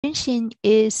Yunxin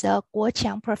is a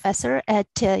Guoqiang professor at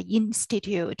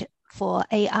Institute for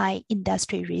AI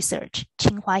Industry Research,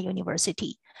 Tsinghua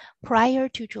University. Prior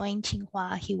to joining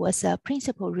Tsinghua, he was a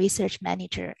principal research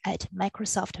manager at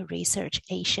Microsoft Research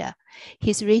Asia.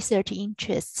 His research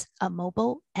interests are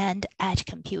mobile and edge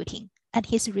computing, and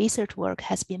his research work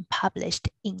has been published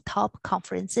in top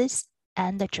conferences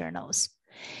and journals.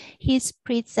 His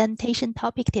presentation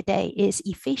topic today is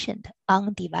efficient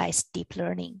on-device deep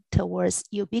learning towards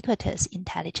ubiquitous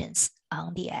intelligence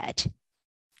on the edge.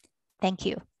 Thank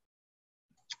you.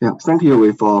 Yeah, thank you,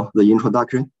 Wei, for the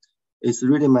introduction. It's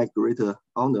really my great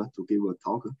honor to give a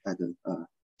talk at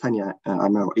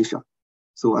tinyML Asia.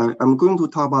 So I'm going to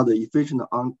talk about the efficient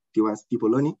on-device deep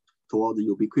learning toward the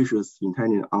ubiquitous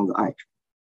intelligence on the edge.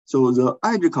 So the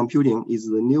edge computing is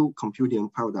the new computing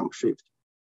paradigm shift.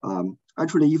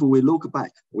 Actually, if we look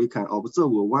back, we can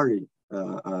observe a very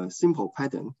simple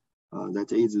pattern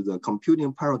that is the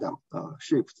computing paradigm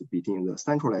shift between the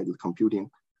centralized computing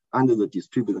and the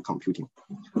distributed computing.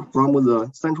 From the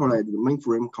centralized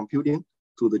mainframe computing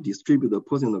to the distributed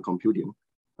personal computing,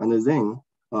 and then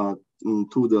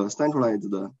to the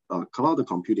centralized cloud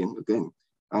computing again.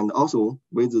 And also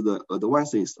with the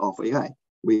advances of AI,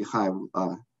 we have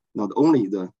not only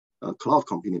the cloud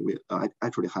computing, we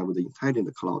actually have the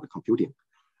intelligent cloud computing.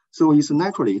 So it's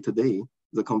naturally today,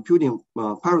 the computing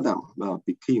paradigm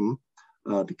became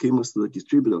the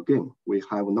distributed again. We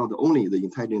have not only the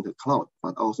intelligent cloud,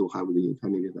 but also have the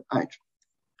intelligent edge.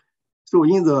 So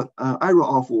in the era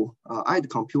of edge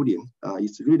computing,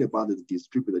 it's really about the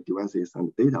distributed devices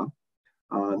and data.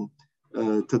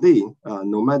 Today,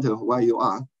 no matter where you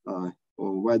are,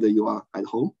 or whether you are at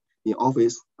home, in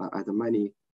office, at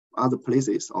many other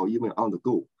places, or even on the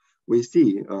go, we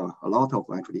see a lot of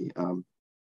actually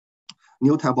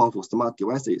new type of smart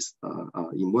devices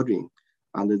emerging,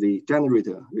 and they generate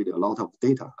really a lot of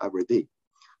data every day.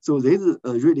 So this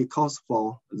really calls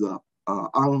for the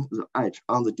on the edge,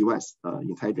 on the device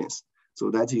intelligence.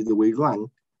 So that is we run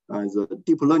the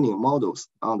deep learning models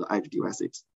on the edge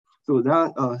devices. So there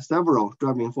are several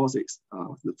driving forces.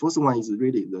 The first one is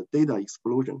really the data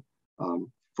explosion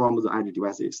from the edge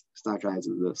devices, such as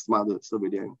the smart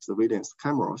surveillance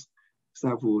cameras,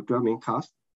 self-driving cars.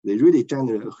 They really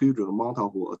generate a huge amount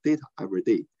of data every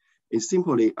day. It's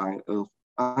simply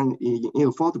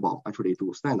unaffordable actually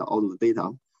to send all the data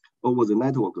over the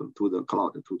network to the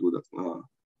cloud to do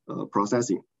the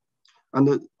processing.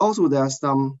 And also there's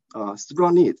some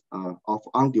strong need of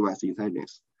on-device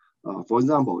intelligence. For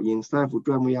example, in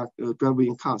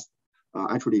self-driving cars,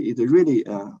 actually it really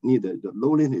needed the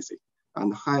low latency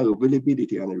and high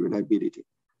availability and reliability.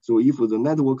 So if the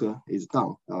network is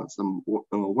down, some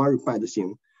very bad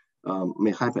thing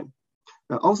may happen.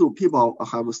 Also, people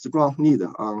have a strong need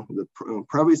on the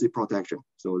privacy protection,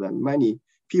 so that many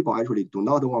people actually do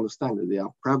not want to send their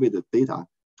private data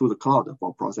to the cloud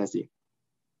for processing.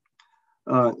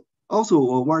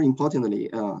 Also, very importantly,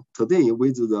 today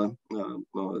with the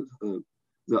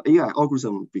AI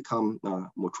algorithm become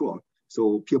mature,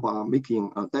 so people are making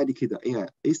a dedicated AI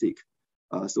ASIC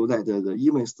so that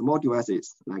even small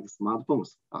devices like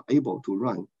smartphones are able to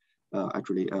run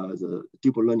actually the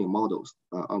deep learning models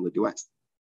on the device.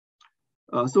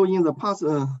 So in the past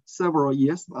several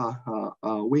years,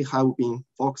 we have been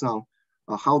focused on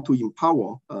how to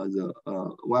empower the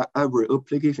whatever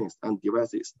applications and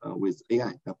devices with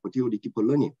AI, particularly deep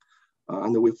learning.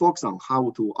 And we focus on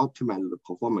how to optimize the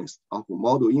performance of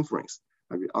model inference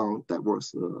on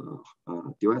diverse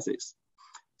devices.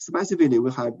 Specifically,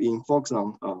 we have been focused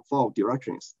on 4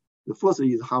 directions. The first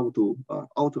is how to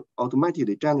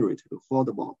automatically generate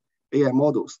affordable AI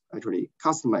models, actually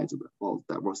customized for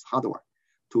diverse hardware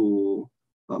to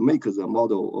make the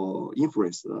model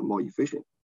inference more efficient.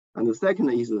 And the second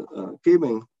is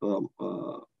given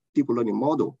deep learning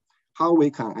model, how we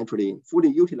can actually fully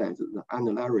utilize the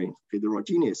underlying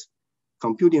heterogeneous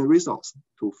computing resource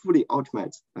to fully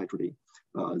optimize actually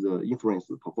the inference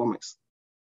performance.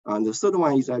 And the third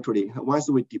one is actually once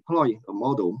we deploy a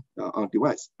model on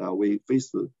device, we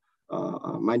face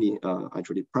many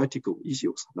actually practical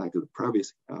issues like the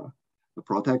privacy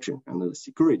protection and the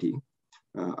security,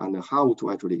 and how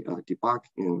to actually debug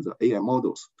the AI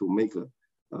models to make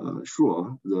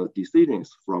sure the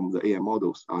decisions from the AI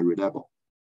models are reliable.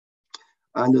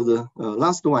 And the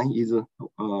last one is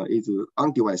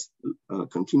on-device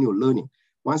continuous learning.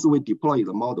 Once we deploy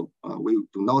the model, we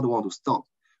do not want to stop.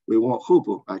 We want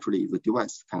hope actually the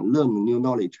device can learn new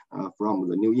knowledge from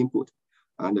the new input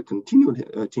and continuously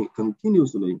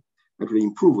actually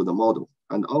improve the model,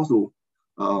 and also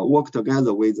work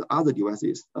together with other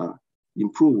devices,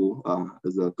 improve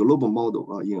the global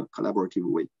model in a collaborative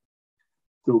way.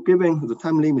 So given the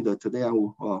time limit, today I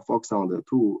will focus on the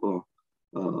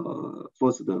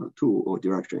first two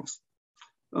directions.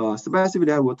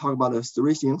 Specifically, I will talk about the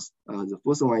three things. The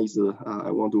first one is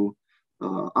I want to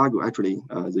argue actually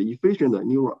the efficient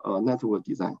neural network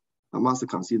design must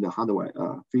consider hardware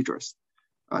features.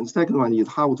 And the second one is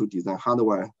how to design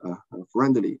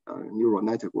hardware-friendly neural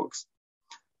networks.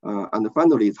 And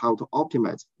finally, is how to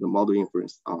optimize the model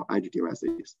inference on edge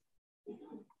devices.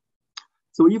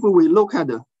 So if we look at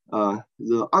the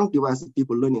on-device deep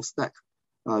learning stack,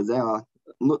 there are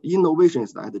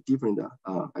innovations at different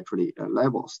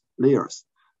layers,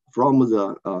 from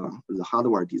the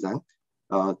hardware design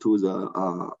to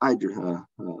the edge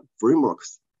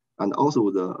frameworks, and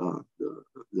also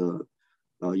the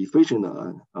efficient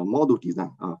model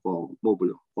design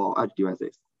for edge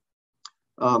devices.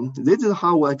 This is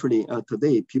how actually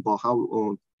today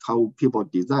how people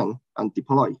design and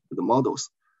deploy the models.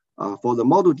 For the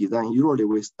model design, usually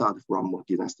we start from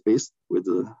design space with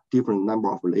a different number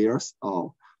of layers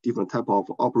or different type of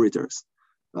operators.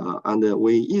 And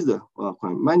we either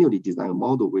manually design a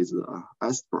model with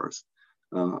experts,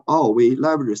 or we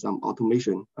leverage some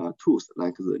automation tools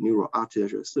like the neural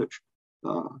architecture search.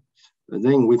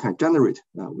 Then we can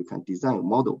we can design a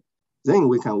model. Then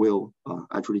we will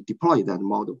actually deploy that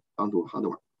model onto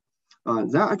hardware.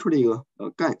 There are actually a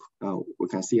gap. We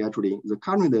can see actually the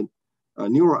current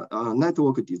neural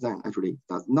network design actually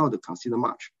does not consider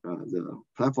much the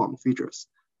platform features.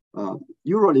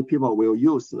 Usually people will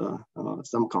use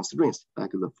some constraints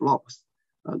like the flops,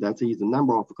 that is the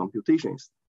number of computations,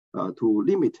 to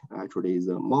limit actually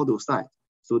the model size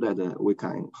so that we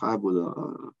can have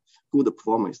the good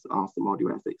performance on small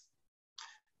devices.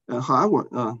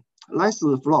 However, less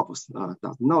flops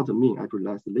does not mean actually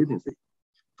less latency.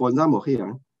 For example,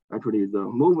 here, actually the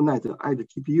MoveNet edge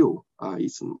TPU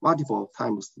is multiple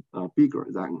times bigger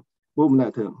than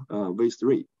MoveNet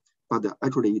V3, but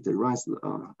actually it runs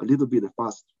a little bit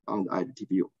fast on the edge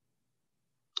TPU.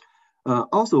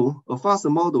 Also, a fast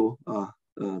model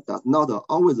does not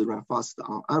always run fast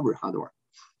on every hardware.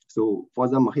 So for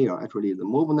example, here, actually the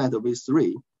MoveNet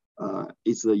V3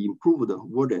 is an improved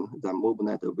version than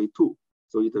MoveNet V2.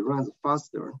 So it runs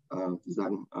faster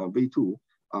than V2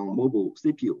 on mobile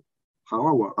CPU.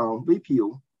 However, on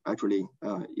VPU, actually,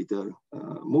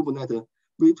 MoveNet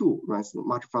V2 runs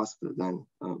much faster than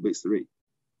V3.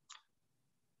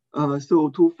 So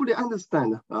to fully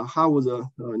understand how the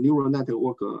neural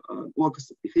network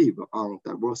behave on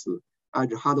diverse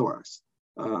edge hardwares,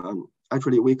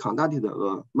 actually we conducted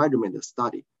a measurement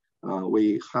study.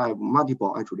 We have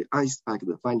multiple actually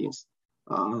unexpected findings.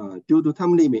 Due to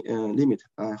time limit,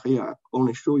 here I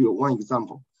only show you one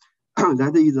example.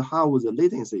 That is how the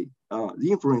latency, the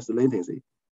inference latency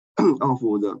of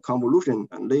the convolution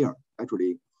layer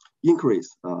actually increase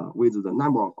with the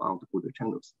number of output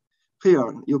channels.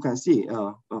 Here you can see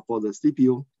for the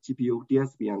CPU, GPU,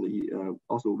 DSP, and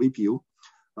also VPU,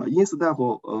 instead of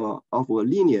a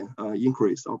linear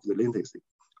increase of the latency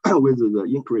with the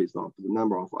increase of the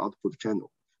number of output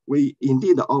channels, we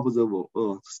indeed observe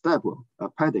a step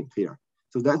pattern here.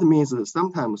 So that means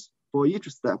sometimes for each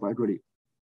step actually,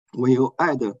 when you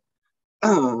add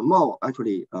more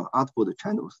actually output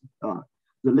channels,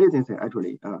 the latency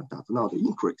actually does not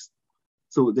increase.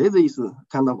 So this is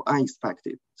kind of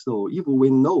unexpected. So if we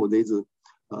know this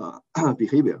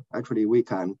behavior, actually we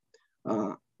can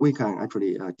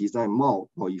actually design more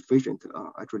efficient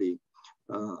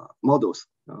models.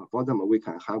 For example, we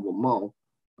can have more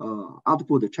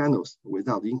output channels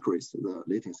without increase the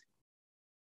latency.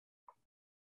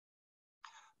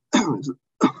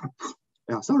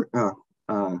 Yeah, sorry,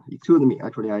 excuse me.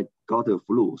 Actually, I got a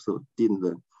flu, so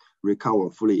didn't recover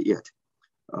fully yet.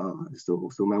 So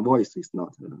my voice is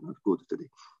not good today.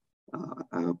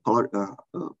 I'm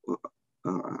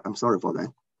sorry for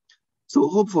that. So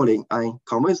hopefully, I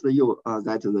convinced you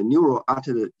that the neural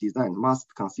architecture design must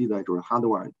consider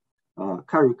hardware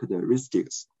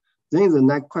characteristics. Then the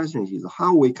next question is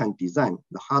how we can design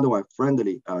the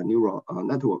hardware-friendly neural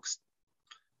networks.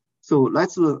 So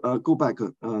let's go back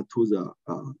to the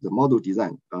model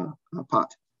design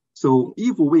part. So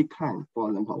if we can, for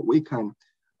example, we can,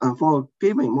 for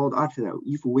given model architecture,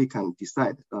 if we can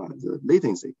decide the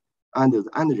latency and the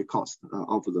energy cost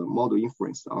of the model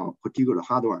inference on particular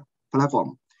hardware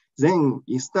platform, then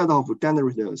instead of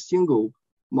generating a single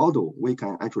model, we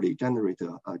can actually generate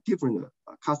different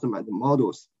customized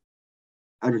models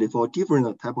actually for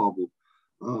different type of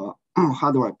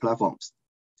hardware platforms.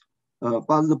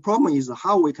 But the problem is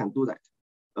how we can do that.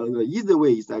 The easy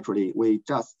way is actually we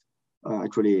just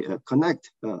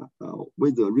connect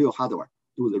with the real hardware,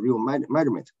 do the real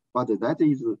measurement. But that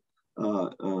is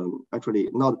actually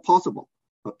not possible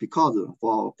because,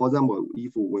 for example,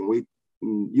 if when we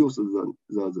use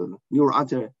the neural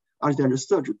architecture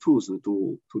search tools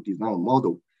to design a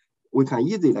model, we can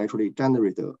easily actually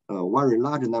generate a very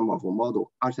large number of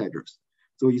model architectures.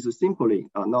 So it's simply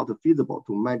not feasible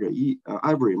to measure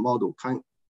every model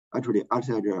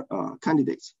architecture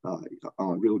candidates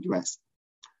on real device.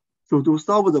 So to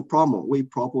solve the problem, we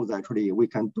propose actually we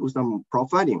can do some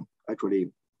profiling.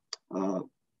 Actually, we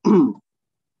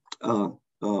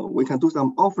can do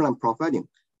some offline profiling.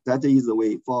 That is the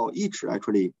way for each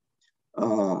actually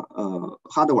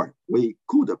hardware. We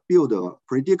could build a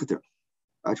predictor.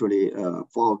 Actually,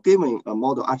 for given a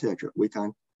model architecture, we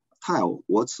can tell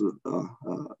what's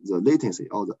the latency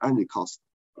or the energy cost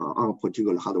on a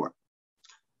particular hardware.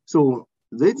 So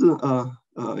this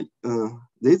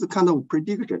kind of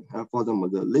prediction, for example,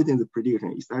 the latency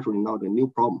prediction is actually not a new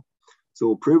problem.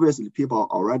 So previously, people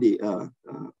already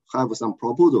have some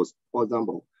proposals. For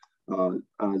example,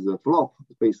 the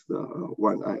flop-based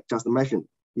one I just mentioned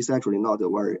is actually not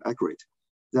very accurate.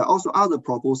 There are also other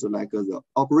proposals like the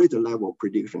operator level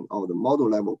prediction or the model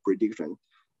level prediction.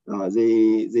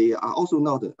 They are also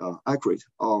not accurate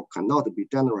or cannot be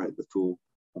generated to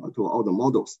all the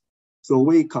models. So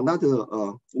we conduct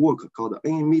a work called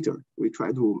nMeter. We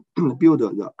try to build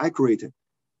the accurate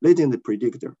latency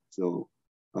predictor. So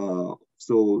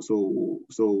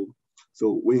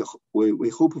we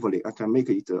hopefully can make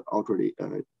it already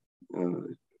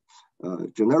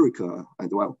generic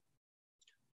as well.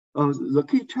 The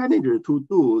key challenge to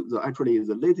do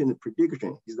the latency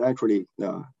prediction is actually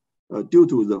due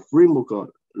to the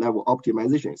framework level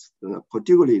optimizations,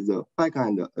 particularly the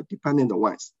backend dependent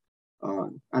ones.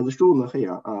 As shown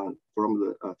here from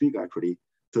the figure, actually,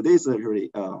 today's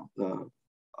actually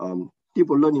deep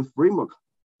learning framework,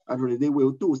 actually they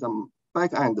will do some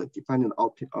backend dependent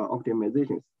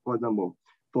optimizations. For example,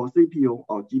 for CPU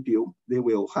or GPU, they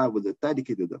will have the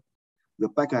dedicated the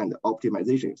backend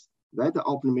optimizations. That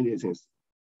optimizations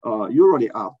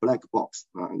usually are black box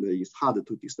and it's hard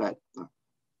to decide.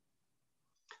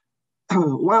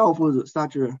 One of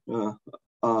such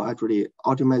actually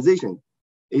optimization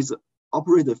is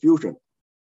operator fusion.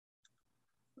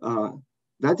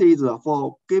 That is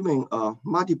for giving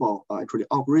multiple actually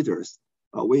operators,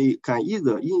 we can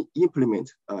either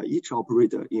implement each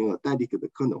operator in a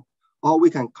dedicated kernel, or we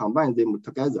can combine them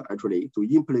together actually to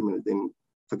implement them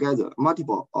together,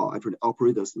 multiple actually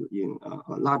operators in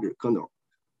a larger kernel.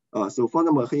 So for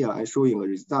example, here I'm showing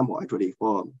an example actually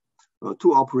for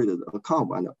two operators, a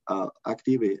comp and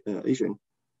activation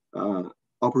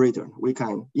operator. We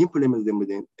can implement them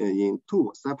in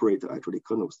two separate actually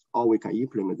kernels, or we can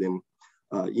implement them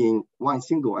in one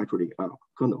single actually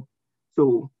kernel.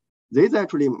 So this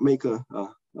actually make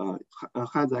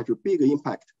has actually big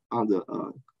impact on the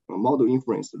model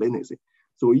inference latency.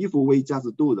 So if we just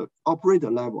do the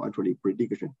operator level actually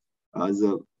prediction,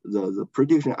 the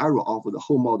prediction error of the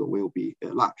whole model will be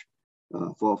large.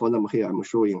 For example, here I'm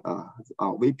showing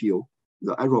VPO,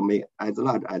 the error may as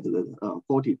large as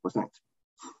 40%.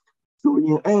 So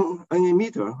in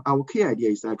nMeter, our key idea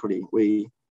is actually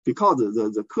because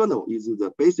the kernel is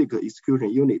the basic execution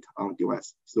unit on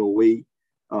device. So we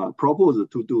propose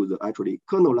to do the actually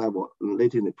kernel level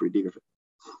latency prediction.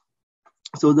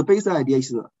 So the basic idea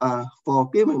is for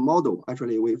given model,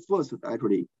 actually we first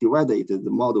actually divided the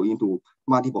model into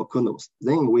multiple kernels.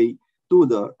 Then we do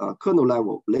the kernel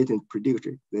level latency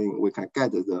prediction. Then we can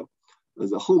get the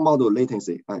whole model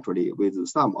latency actually with the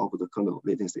sum of the kernel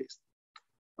latencies.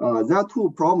 There are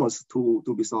two problems to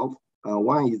be solved.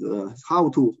 One is how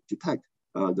to detect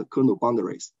the kernel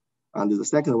boundaries. And the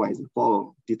second one is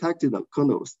for detecting the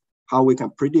kernels, how we can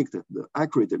predict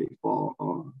accurately for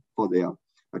their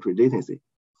actual latency.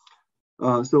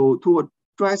 So to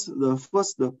address the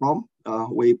first problem,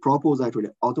 we propose actually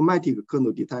automatic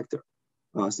kernel detector.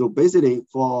 So basically,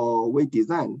 we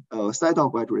design a set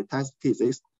of actually test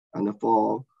cases, and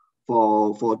for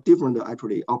different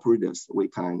actually operators, we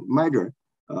can measure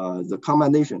the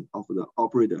combination of the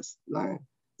operators.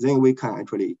 Then we can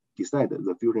actually decide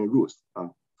the fusion rules.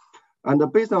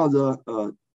 And based on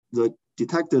the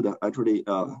detected actually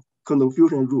kernel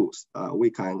fusion rules, we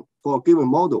can, for a given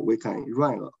model, we can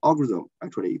run an algorithm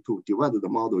actually to divide the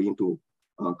model into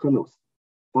kernels.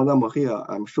 For example, here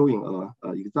I'm showing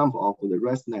an example of the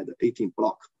ResNet 18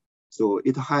 block. So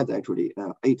it has actually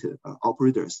 8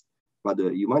 operators, but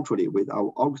eventually with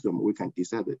our algorithm, we can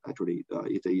decide actually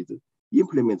it is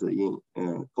implemented in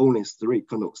only 3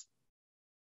 kernels.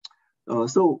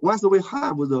 So once we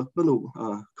have the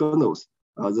kernels,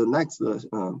 the next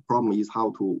problem is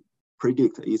how to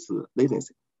predict its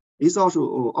latency. It's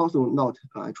also not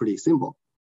actually simple.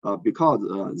 because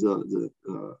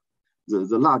the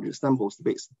large sample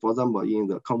space. For example, in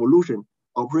the convolution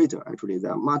operator, actually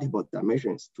there are multiple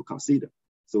dimensions to consider.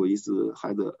 So it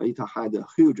had a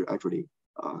huge actually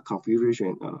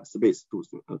configuration space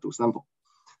to sample.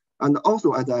 And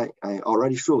also, as I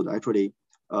already showed, actually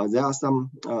there are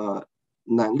some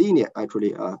nonlinear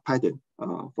actually pattern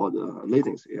for the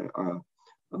latency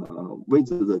with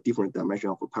the different dimension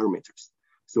of parameters.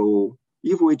 So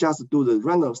if we just do the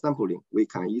random sampling, we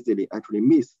can easily actually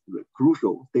miss the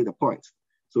crucial data points,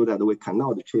 so that we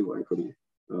cannot achieve actually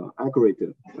accurate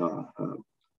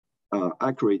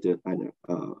and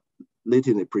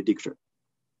latency prediction.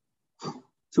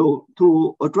 So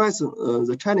to address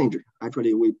the challenge,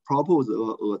 actually we propose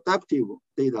adaptive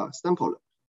data sampler.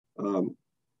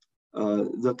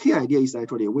 The key idea is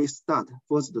actually we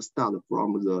first start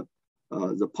from the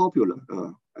popular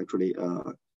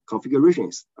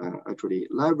configurations, actually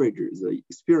leverage the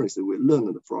experience we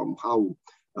learned from how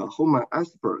human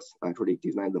experts actually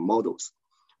design the models.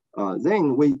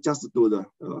 Then we just do the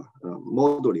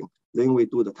modeling, then we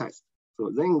do the test.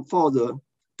 So then for the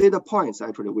data points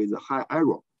actually with a high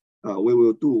error, we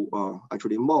will do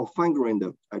actually more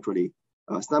fine-grained actually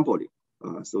sampling,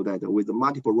 so that with the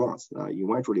multiple runs,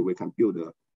 eventually we can build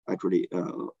actually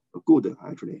a good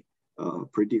actually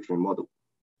prediction model.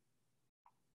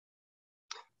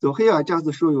 So here I just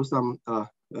show you some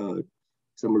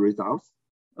results.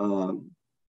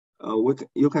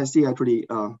 You can see actually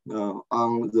on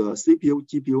the CPU,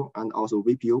 GPU, and also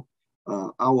VPU,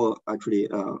 our actually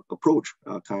approach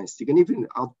can significantly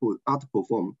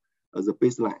outperform the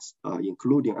baselines,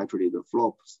 including actually the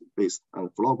flops based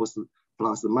and flops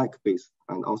plus the mic based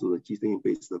and also the GCN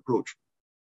based approach.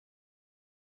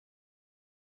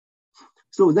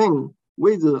 So then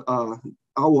with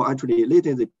our actually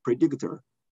latency predictor,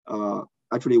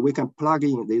 actually we can plug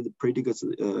in these predictors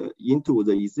into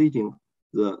the existing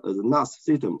the NAS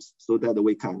systems, so that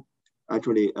we can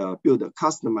actually build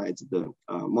customized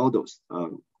models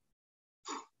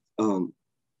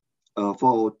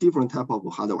for different type of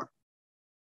hardware.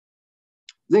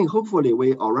 Then hopefully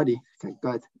we already can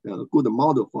get a good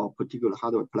model for a particular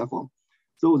hardware platform.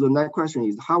 So the next question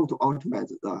is how to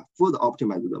optimize further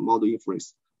optimize the model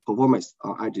inference performance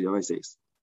on edge devices.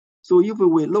 So if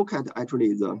we look at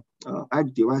actually the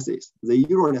edge devices, they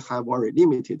usually have very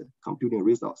limited computing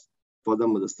resource. For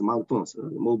them, the smartphones,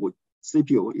 the mobile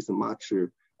CPU is much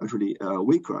actually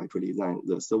weaker actually than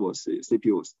the server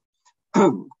CPUs.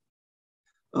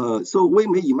 So we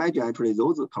may imagine actually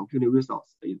those computing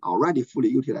resources is already fully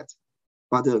utilized,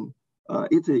 but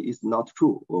it is not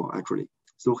true actually.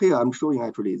 So here I'm showing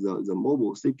actually the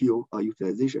mobile CPU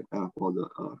utilization for the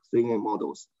CNN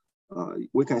models.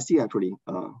 We can see actually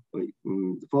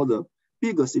for the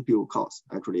bigger CPU cost,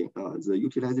 actually the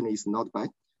utilization is not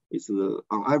bad. It's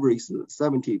on average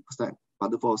 70%,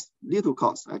 but for little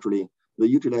cost, actually the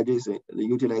utilization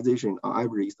on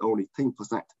average is only 10%.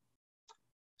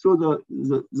 So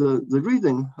the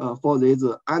reason for this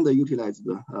underutilized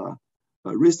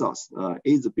resource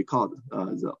is because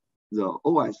the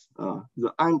OS,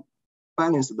 the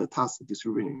unbalanced task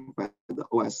distribution by the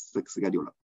OS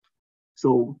scheduler.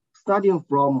 So starting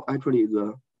from actually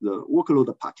the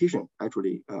workload partition,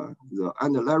 actually the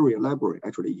underlying library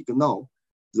actually ignore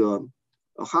the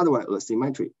hardware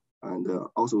asymmetry and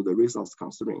also the resource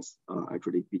constraints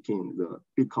actually between the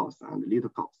big cost and little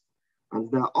cost. And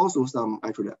there are also some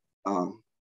actually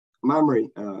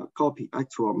memory copy,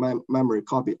 actual memory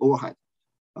copy overhead.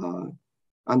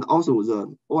 And also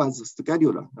the OS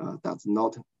scheduler does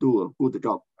not do a good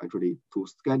job actually to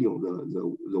schedule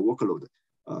the workload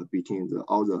between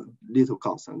all the little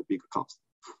costs and big costs.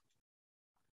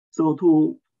 So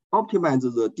to optimize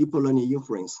the deep learning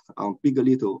inference on big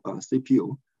little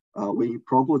CPU, we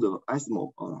propose an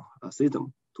ASMO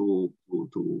system to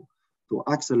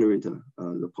accelerate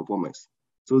the performance.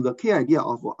 So the key idea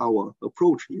of our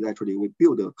approach is actually we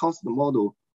build a custom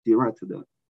model derived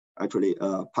actually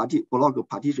block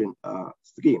partition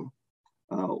scheme,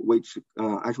 which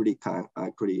actually can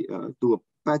actually do a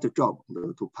better job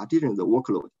to partition the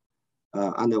workload.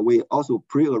 And we also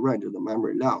pre-arrange the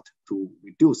memory layout to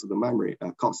reduce the memory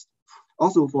cost.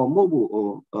 Also for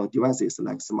mobile devices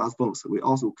like smartphones, we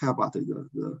also care about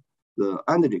the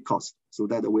energy cost, so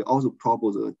that we also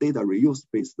propose a data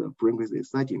reuse-based frequency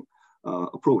setting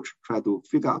approach, try to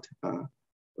figure out a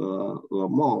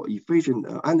more efficient,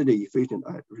 energy efficient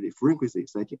frequency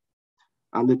setting.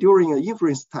 And during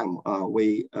inference time,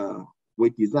 we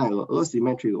design an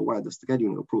asymmetric wide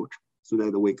scheduling approach, so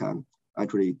that we can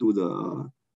actually do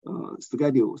the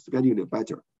schedule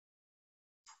better.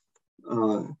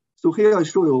 So here I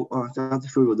show you just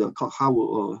show you how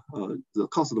the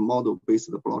cost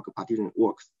model-based block partition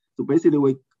works. So basically,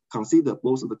 we consider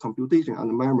both the computation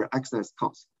and memory access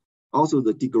costs, also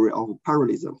the degree of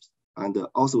parallelism, and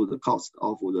also the cost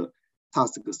of the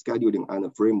task scheduling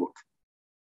and framework.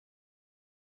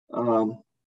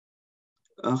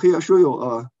 Here I show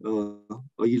you an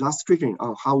illustration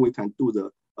on how we can do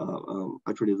the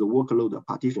actually the workload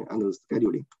partition and the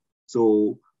scheduling.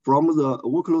 So from the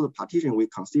workload partition, we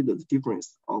consider the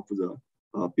difference of the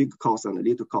big cost and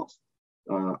little cost.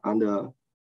 And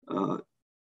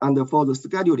for the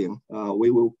scheduling, we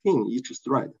will pin each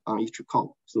thread on each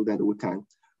call so that we can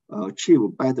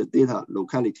achieve better data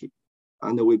locality.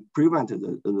 And we prevent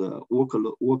the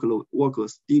worker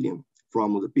stealing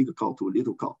from the big call to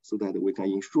little call so that we can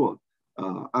ensure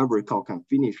every call can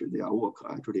finish their work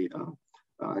actually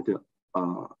at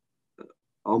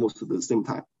almost the same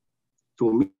time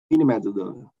to minimize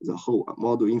the whole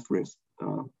model inference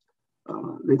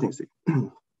latency.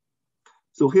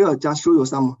 So here I just show you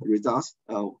some results.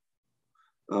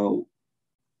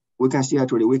 We can see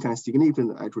actually we can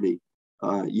significantly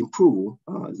improve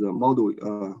the model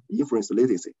inference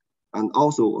latency and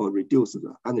also reduce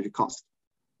the energy cost.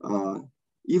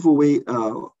 If we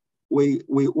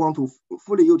want to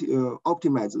fully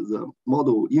optimize the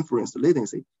model inference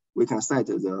latency, we can set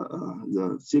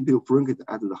the CPU frequency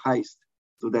at the highest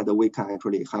so that we can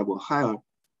actually have a higher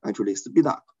actually speed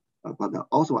up, but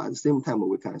also at the same time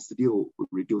we can still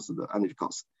reduce the energy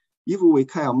cost. If we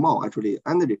care more actually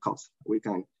energy cost, we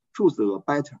can choose a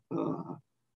better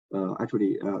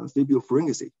actually CPU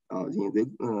frequency.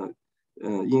 In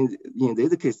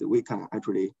this case, we can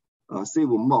actually save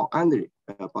more energy,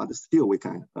 but still we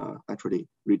can actually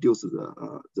reduce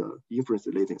the inference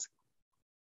latency.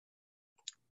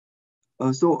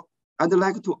 So I'd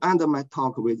like to end my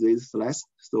talk with this slide.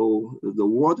 So the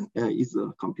world is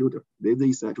a computer. This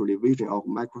is actually vision of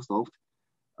Microsoft,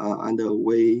 and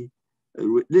we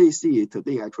really see it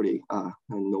today actually.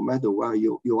 No matter where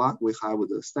you are, we have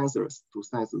the sensors to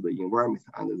sense the environment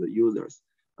and the users,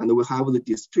 and we have the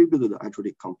distributed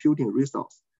actually computing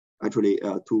resource actually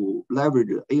to leverage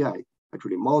AI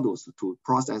actually models to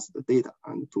process the data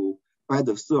and to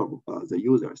better serve the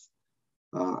users.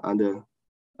 And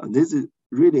this is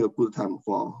really a good time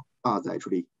for us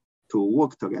actually to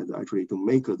work together actually to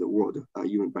make the world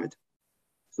even better.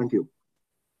 Thank you.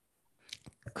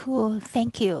 Cool.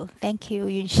 Thank you. Thank you,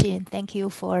 Yunxin. Thank you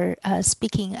for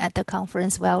speaking at the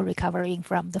conference while recovering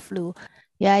from the flu.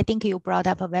 Yeah, I think you brought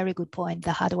up a very good point.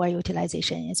 The hardware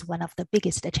utilization is one of the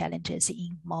biggest challenges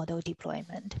in model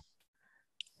deployment.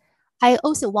 I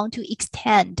also want to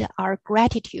extend our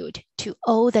gratitude to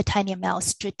all the tinyML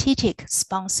strategic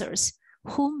sponsors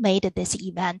who made this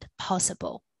event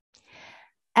possible.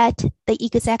 At the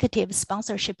executive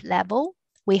sponsorship level,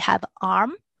 we have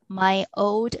ARM, my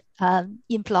old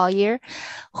employer,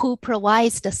 who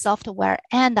provides the software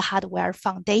and the hardware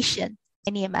foundation,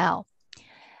 tinyML.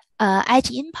 Edge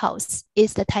Impulse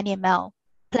is the tinyML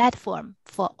platform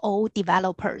for all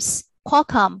developers.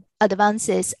 Guoqiang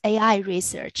advances AI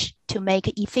research to make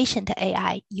efficient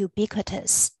AI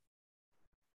ubiquitous.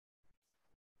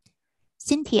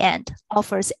 tinyML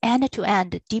offers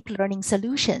end-to-end deep learning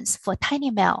solutions for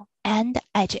tinyML and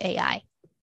Edge AI.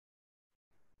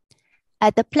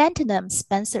 At the Platinum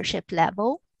sponsorship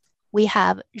level, we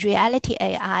have Reality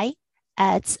AI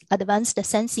adds advanced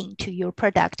sensing to your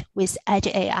product with Edge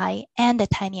AI and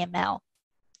tinyML.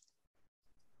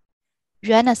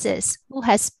 Renesas, who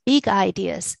has big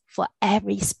ideas for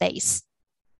every space.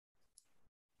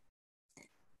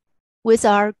 With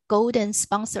our golden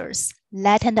sponsors,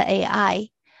 Latent AI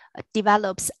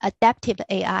develops adaptive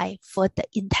AI for the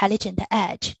intelligent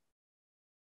edge.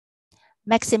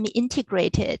 Maxim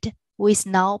Integrated, who is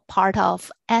now part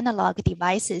of Analog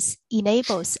Devices,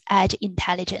 enables edge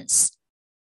intelligence.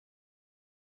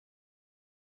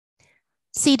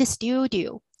 Seed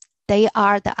Studio, they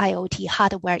are the IoT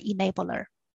hardware enabler.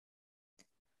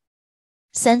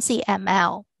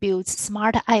 tinyML builds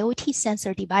smart IoT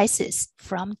sensor devices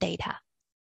from data.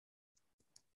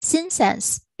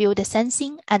 Tsinghua builds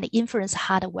sensing and inference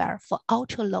hardware for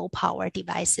ultra-low power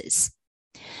devices.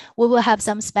 We will have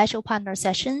some special partner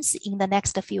sessions in the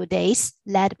next few days,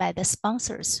 led by the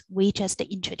sponsors we just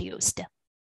introduced.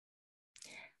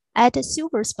 At the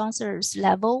silver sponsors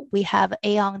level, we have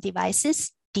Aeon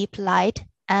Devices, Deep Light,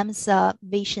 AMSA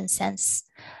Vision Sense,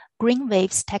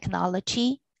 GreenWaves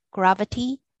Technology,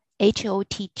 Gravity,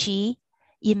 HOTG,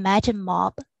 Imagine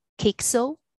Mob,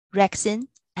 Kixel, Rexin,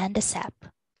 and SAP.